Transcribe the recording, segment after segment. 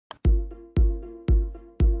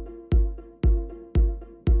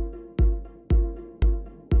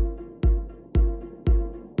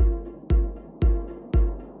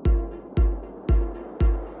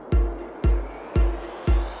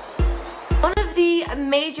of the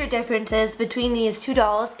major differences between these two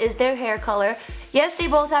dolls is their hair color. Yes, they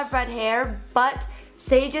both have red hair, but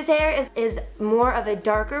Saige's hair is more of a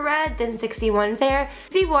darker red than 61's hair.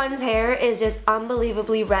 61's hair is just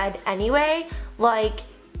unbelievably red anyway. Like,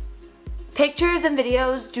 pictures and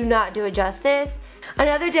videos do not do it justice.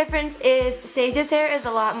 Another difference is Saige's hair is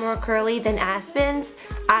a lot more curly than Aspen's.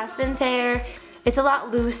 Aspen's hair, it's a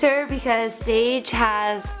lot looser because Saige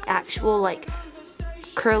has actual like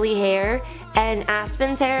curly hair, and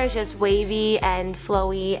Aspen's hair is just wavy and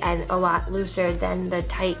flowy and a lot looser than the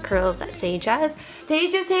tight curls that Saige has.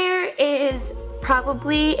 Saige's hair is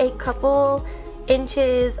probably a couple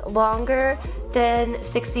inches longer than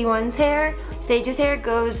 61's hair. Saige's hair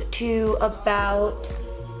goes to about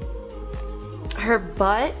her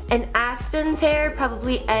butt, and Aspen's hair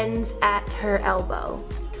probably ends at her elbow.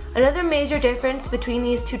 Another major difference between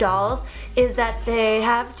these two dolls is that they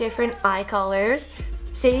have different eye colors.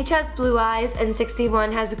 Saige has blue eyes and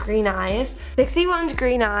 61 has green eyes. 61's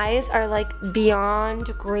green eyes are like beyond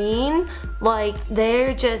green. Like,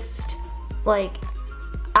 they're just like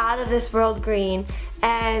out of this world green.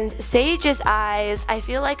 And Saige's eyes, I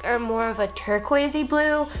feel like, are more of a turquoisey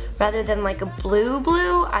blue rather than like a blue.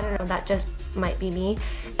 I don't know, that just might be me.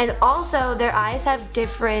 And also their eyes have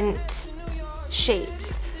different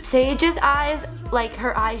shapes. Saige's eyes, like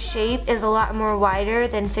her eye shape is a lot more wider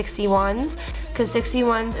than 61's, because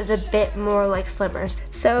 61's is a bit more like slimmer.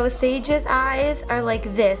 So Saige's eyes are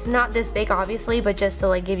like this, not this big obviously, but just to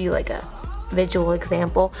like give you like a visual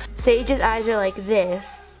example. Saige's eyes are like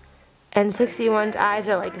this, and 61's eyes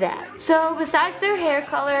are like that. So besides their hair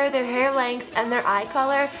color, their hair length, and their eye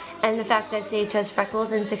color, and the fact that Saige has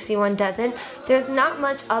freckles and 61 doesn't, there's not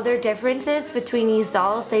much other differences between these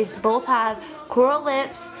dolls. They both have coral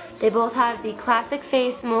lips, they both have the classic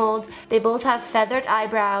face mold, they both have feathered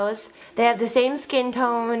eyebrows, they have the same skin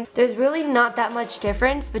tone. There's really not that much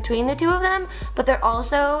difference between the two of them, but they're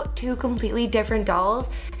also two completely different dolls,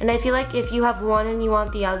 and I feel like if you have one and you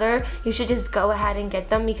want the other, you should just go ahead and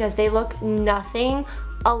get them because they look nothing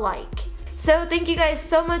alike. So thank you guys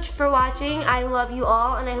so much for watching. I love you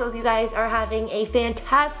all, and I hope you guys are having a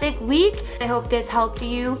fantastic week. I hope this helped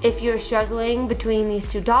you if you're struggling between these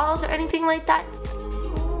two dolls or anything like that.